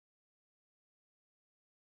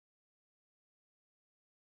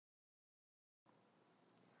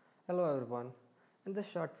Hello everyone. In this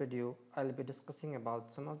short video, I'll be discussing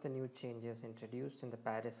about some of the new changes introduced in the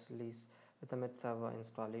Paris release with the mid-server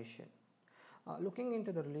installation. Looking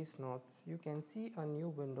into the release notes, you can see a new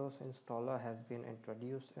Windows installer has been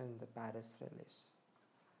introduced in the Paris release.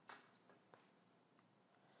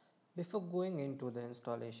 Before going into the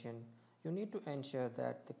installation, you need to ensure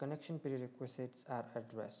that the connection prerequisites are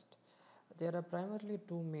addressed. There are primarily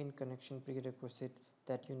two main connection prerequisites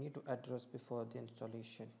that you need to address before the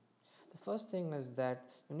installation. The first thing is that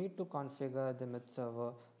you need to configure the mid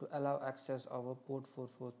server to allow access over port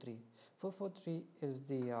 443. 443 is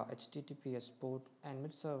the HTTPS port, and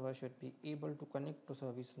mid server should be able to connect to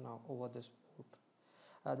ServiceNow over this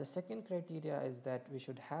port. The second criteria is that we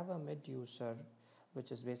should have a mid user,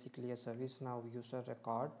 which is basically a ServiceNow user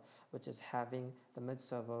record, which is having the mid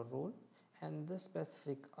server role, and this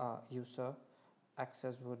specific user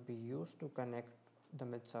access would be used to connect the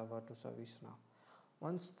mid server to ServiceNow.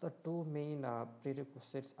 Once the two main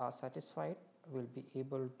prerequisites are satisfied, we'll be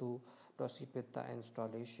able to proceed with the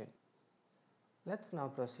installation. Let's now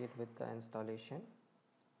proceed with the installation.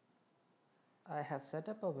 I have set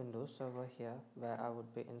up a Windows server here where I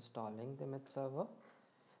would be installing the mid server.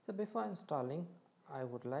 So before installing, I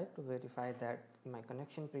would like to verify that my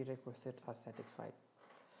connection prerequisites are satisfied.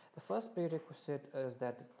 The first prerequisite is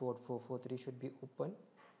that port 443 should be open.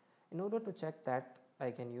 In order to check that, I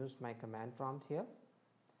can use my command prompt here.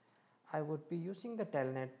 I would be using the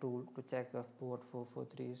telnet tool to check if port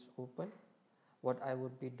 443 is open. What I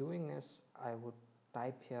would be doing is I would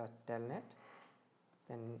type here telnet,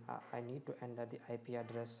 then I need to enter the IP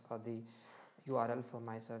address or the URL for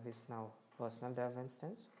my ServiceNow personal dev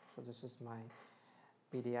instance. So this is my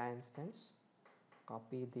PDI instance.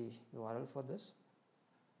 Copy the URL for this.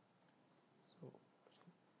 So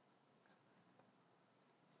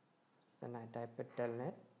then I type it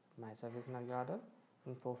telnet, my ServiceNow URL,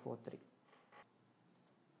 and 443.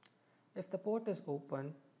 If the port is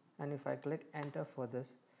open and if I click enter for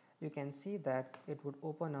this, you can see that it would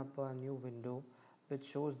open up a new window which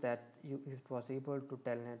shows that it was able to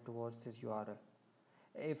telnet towards this URL.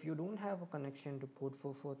 If you don't have a connection to port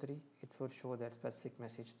 443, it would show that specific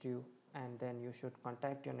message to you, and then you should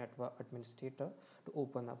contact your network administrator to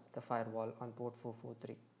open up the firewall on port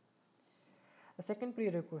 443. The second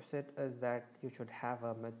prerequisite is that you should have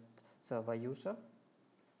a mid server user.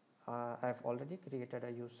 I've already created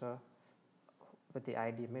a user with the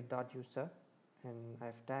ID mid.user, and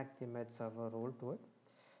I've tagged the mid server role to it.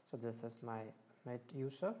 So this is my mid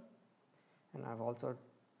user, and I've also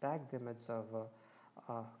tagged the mid server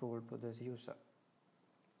role to this user.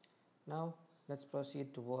 Now let's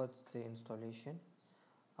proceed towards the installation.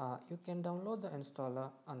 You can download the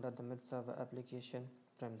installer under the mid server application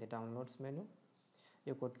from the downloads menu.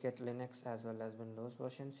 You could get Linux as well as Windows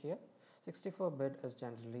versions here. 64-bit is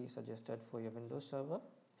generally suggested for your Windows server.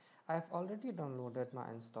 I have already downloaded my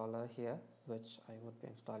installer here, which I would be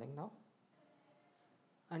installing now.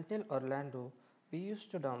 Until Orlando, we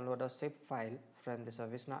used to download a zip file from the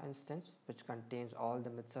ServiceNow instance, which contains all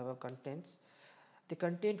the mid-server contents. The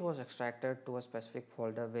content was extracted to a specific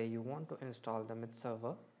folder where you want to install the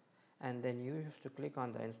mid-server, and then you used to click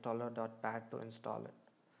on the installer.pad to install it.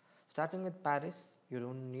 Starting with Paris, you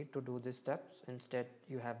don't need to do these steps. Instead,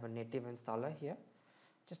 you have a native installer here.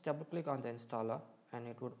 Just double click on the installer and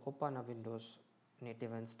it would open a Windows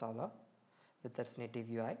native installer with its native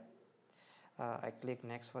UI. I click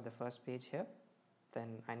next for the first page here.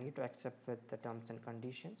 Then I need to accept with the terms and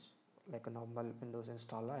conditions. Like a normal Windows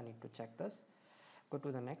installer, I need to check this. Go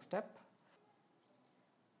to the next step.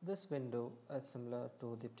 This window is similar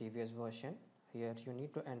to the previous version. Here you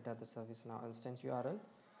need to enter the ServiceNow instance URL,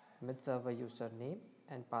 mid-server username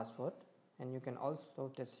and password, and you can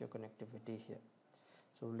also test your connectivity here.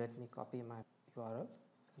 So let me copy my URL.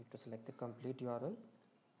 I need to select the complete URL,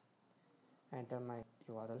 enter my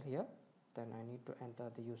URL here. Then I need to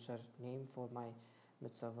enter the username for my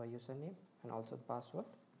mid-server username and also the password.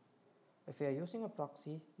 If you are using a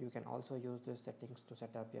proxy, you can also use these settings to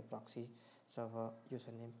set up your proxy server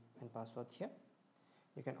username and password here.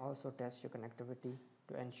 You can also test your connectivity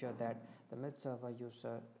to ensure that the mid-server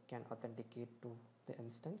user can authenticate to the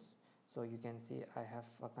instance. So you can see I have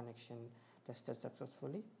a connection tested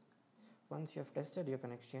successfully. Once you have tested your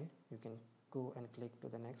connection, you can go and click to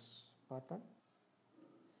the next button.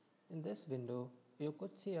 In this window, you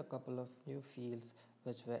could see a couple of new fields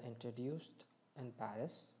which were introduced in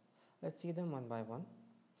Paris. Let's see them one by one.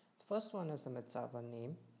 The first one is the mid-server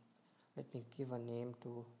name. Let me give a name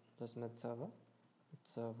to this mid-server.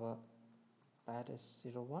 Server Paris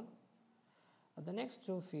 01. The next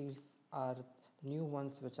two fields are new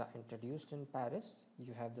ones which are introduced in Paris.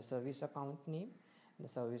 You have the service account name the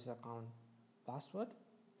service account password.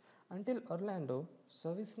 Until Orlando,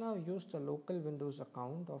 ServiceNow used the local Windows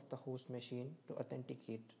account of the host machine to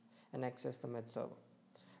authenticate and access the med server.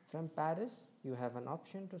 From Paris, you have an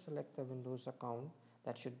option to select the Windows account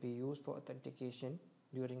that should be used for authentication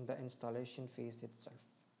during the installation phase itself.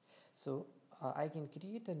 So I can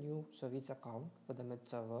create a new service account for the med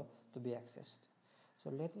server to be accessed. So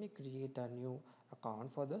let me create a new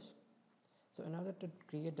account for this. So in order to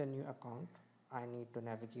create a new account, I need to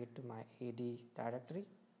navigate to my AD directory.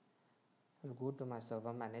 I'll go to my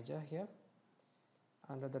server manager here.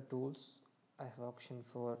 Under the tools, I have option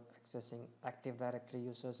for accessing Active Directory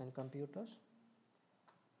users and computers.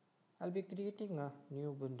 I'll be creating a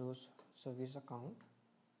new Windows service account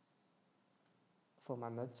for my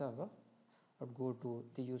med server. I'll go to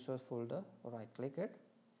the users folder, right click it,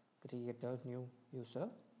 create a new user.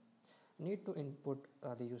 I need to input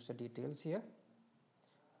the user details here.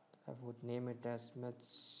 I would name it as med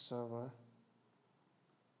server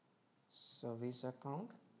service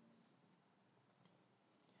account.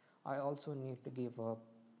 I also need to give a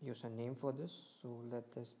username for this, so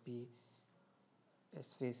let this be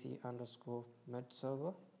svc_med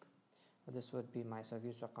server. This would be my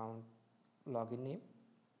service account login name,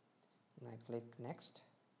 and I click next.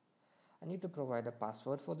 I need to provide a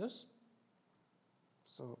password for this,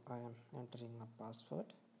 so I am entering a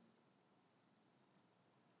password.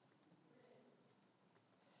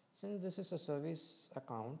 Since this is a service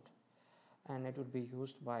account and it would be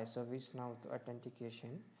used by ServiceNow to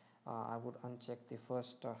authentication, I would uncheck the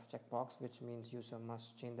first checkbox, which means user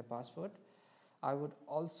must change the password. I would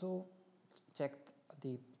also check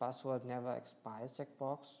the password never expires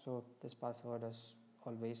checkbox, so this password is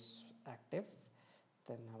always active.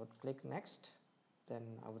 Then I would click next, then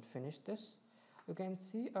I would finish this. You can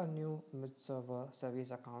see a new mid-server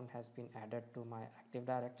service account has been added to my Active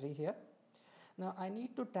Directory here. Now I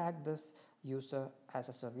need to tag this user as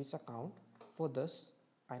a service account. For this,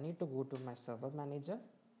 I need to go to my server manager,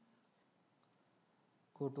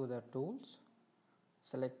 go to the tools,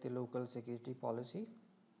 select the local security policy.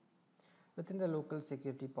 Within the local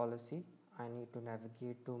security policy, I need to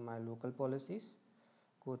navigate to my local policies,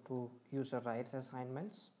 go to user rights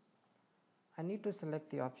assignments. I need to select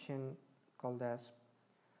the option called as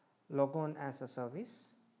log on as a service,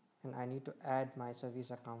 and I need to add my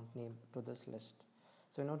service account name to this list.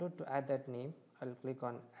 So in order to add that name, I'll click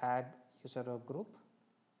on add user or group.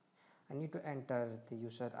 I need to enter the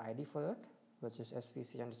user ID for it, which is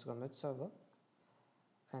svc_med server,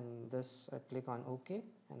 and this I click on OK,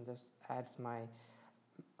 and this adds my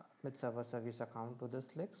med server service account to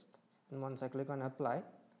this list. And once I click on apply,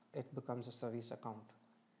 it becomes a service account.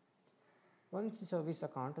 Once the service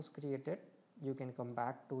account is created, you can come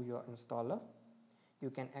back to your installer.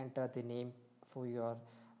 You can enter the name for your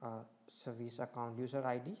service account user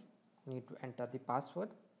ID. You need to enter the password.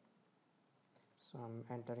 So I'm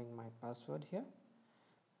entering my password here.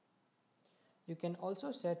 You can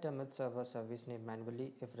also set a med server service name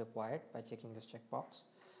manually if required by checking this checkbox.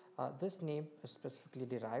 This name is specifically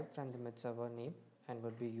derived from the med server name and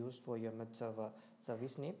will be used for your med server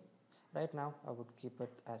service name. Right now I would keep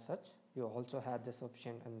it as such. You also have this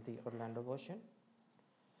option in the Orlando version.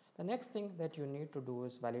 The next thing that you need to do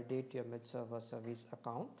is validate your med server service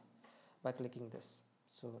account by clicking this.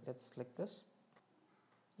 So let's click this.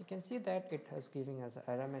 You can see that it has giving us an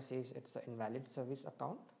error message. It's an invalid service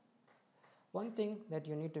account. One thing that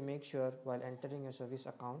you need to make sure while entering your service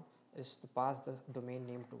account is to pass the domain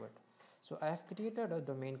name to it. So I have created a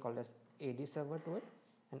domain called as AD server to it,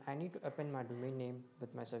 and I need to append my domain name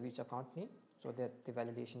with my service account name so that the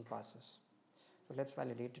validation passes. So let's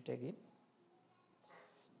validate it again.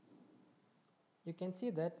 You can see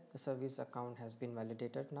that the service account has been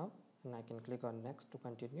validated now, and I can click on next to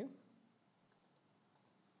continue.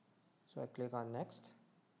 So I click on next.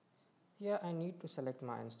 Here I need to select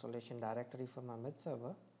my installation directory for my med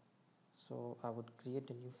server. So I would create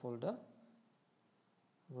a new folder,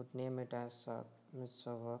 would name it as med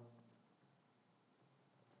server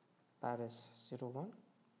Paris 01,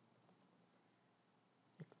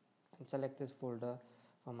 and select this folder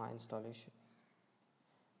for my installation.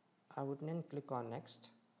 I would then click on next.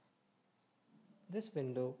 This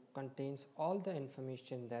window contains all the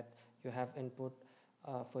information that you have input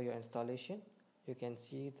for your installation. You can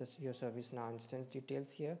see this your ServiceNow instance details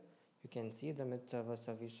here. You can see the med server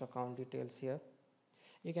service account details here.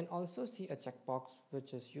 You can also see a checkbox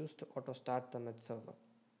which is used to auto start the med server.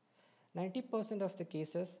 90% of the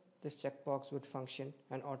cases, this checkbox would function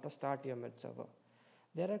and auto start your med server.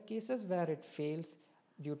 There are cases where it fails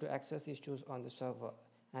due to access issues on the server,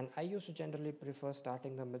 and I used to generally prefer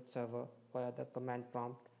starting the med server via the command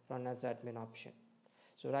prompt run as admin option.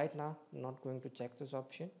 So right now I'm not going to check this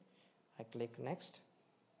option. I click next.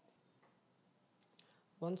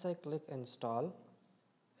 Once I click install,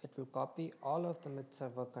 it will copy all of the MIT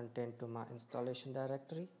server content to my installation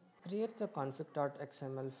directory, creates a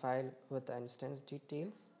config.xml file with the instance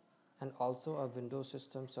details and also a Windows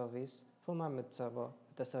system service for my MIT server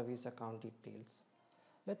with the service account details.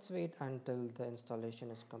 Let's wait until the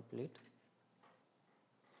installation is complete.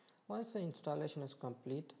 Once the installation is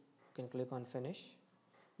complete, you can click on finish.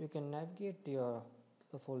 You can navigate to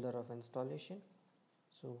the folder of installation.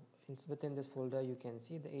 So within this folder you can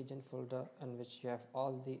see the agent folder in which you have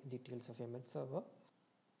all the details of your MIT server.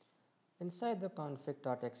 Inside the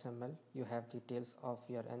config.xml you have details of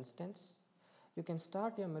your instance. You can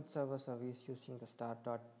start your MIT server service using the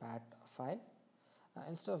start.bat file.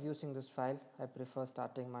 Instead of using this file, I prefer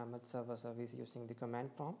starting my MIT server service using the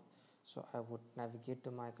command prompt. So I would navigate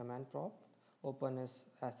to my command prompt, open as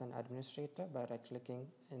an administrator by right clicking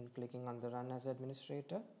and clicking on the run as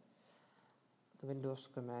administrator. The Windows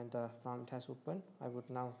command prompt has opened. I would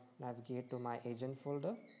now navigate to my agent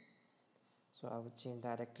folder. So I would change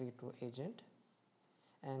directory to agent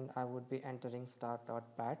and I would be entering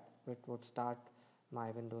start.bat, which would start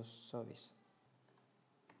my Windows service.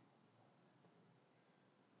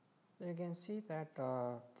 So you can see that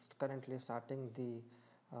it's currently starting the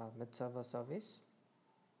MIT server service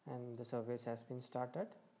and the service has been started.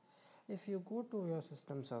 If you go to your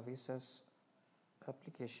system services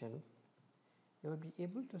application, you will be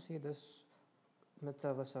able to see this MIT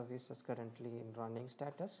server service is currently in running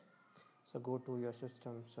status. So go to your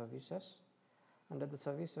system services. Under the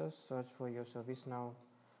services, search for your ServiceNow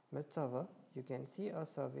MIT server. You can see a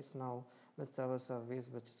ServiceNow MIT server service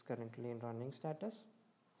which is currently in running status.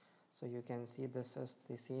 So you can see this is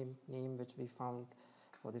the same name which we found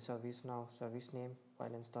for the ServiceNow service name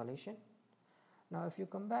while installation. Now if you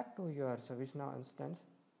come back to your ServiceNow instance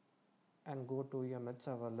and go to your MIT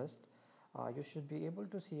server list, you should be able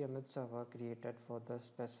to see a MIT server created for the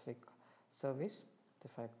specific service.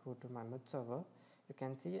 If I go to my MIT server, you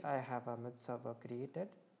can see I have a MIT server created.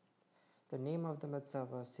 The name of the MIT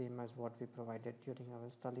server is same as what we provided during our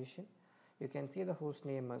installation. You can see the host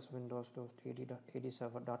name is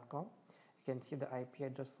windows.adserver.com. You can see the IP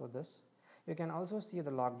address for this. You can also see the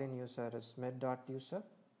logged in user is smith.user.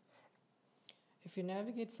 If you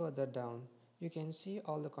navigate further down, you can see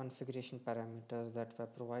all the configuration parameters that were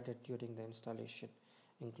provided during the installation,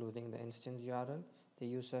 including the instance URL, the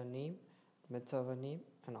user name, the MIT server name,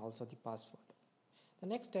 and also the password. The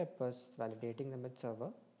next step is validating the MIT server.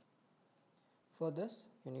 For this,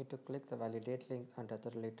 you need to click the validate link under the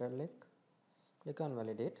related link. Click on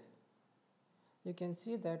validate. You can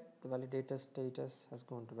see that the validator status has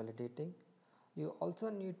gone to validating. You also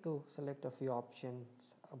need to select a few options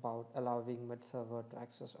about allowing MIT server to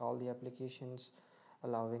access all the applications,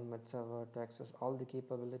 allowing MIT server to access all the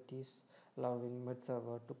capabilities, allowing MIT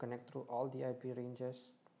server to connect through all the IP ranges.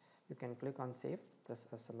 You can click on save. This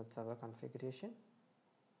is the MIT server configuration.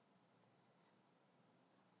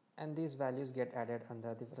 And these values get added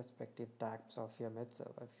under the respective tags of your MIT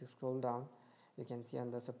server. If you scroll down, you can see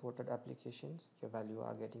under supported applications, your value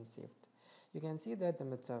are getting saved. You can see that the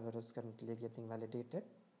MIT server is currently getting validated.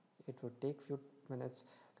 It would take few minutes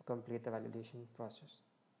to complete the validation process.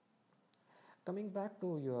 Coming back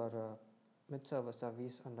to your MIT server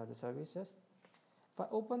service under the services, if I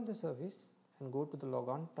open the service and go to the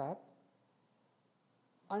logon tab,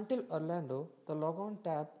 until Orlando, the logon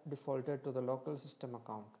tab defaulted to the local system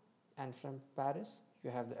account, and from Paris, you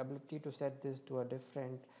have the ability to set this to a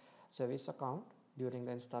different service account during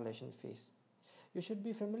the installation phase. You should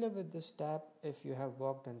be familiar with this tab if you have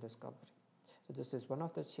worked in Discovery. So this is one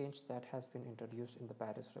of the changes that has been introduced in the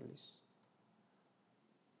Paris release.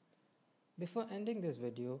 Before ending this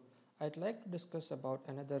video, I'd like to discuss about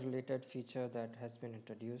another related feature that has been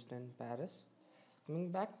introduced in Paris. Coming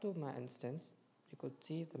back to my instance, you could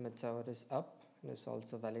see the MIT server is up and is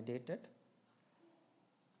also validated.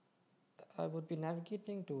 I would be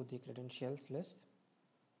navigating to the credentials list.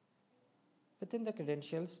 Within the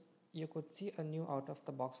credentials, you could see a new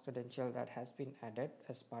out-of-the-box credential that has been added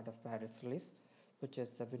as part of Paris release, which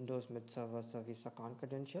is the Windows MIT server service account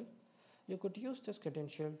credential. You could use this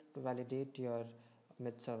credential to validate your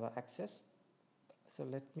MIT server access. So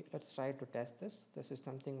let's try to test this. This is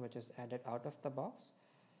something which is added out of the box.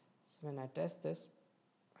 So when I test this,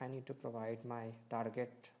 I need to provide my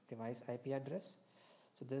target device IP address.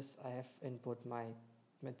 So this I have input my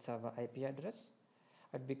MIT server IP address.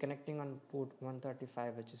 I'd be connecting on port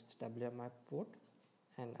 135, which is the WMI port,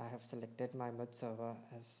 and I have selected my MIT server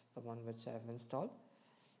as the one which I have installed.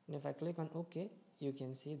 And if I click on OK, you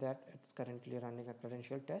can see that it's currently running a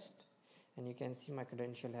credential test. and you can see my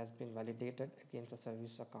credential has been validated against the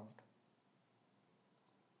service account.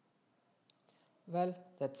 Well,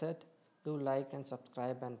 that's it. Do like and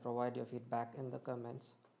subscribe and provide your feedback in the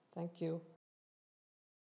comments. Thank you.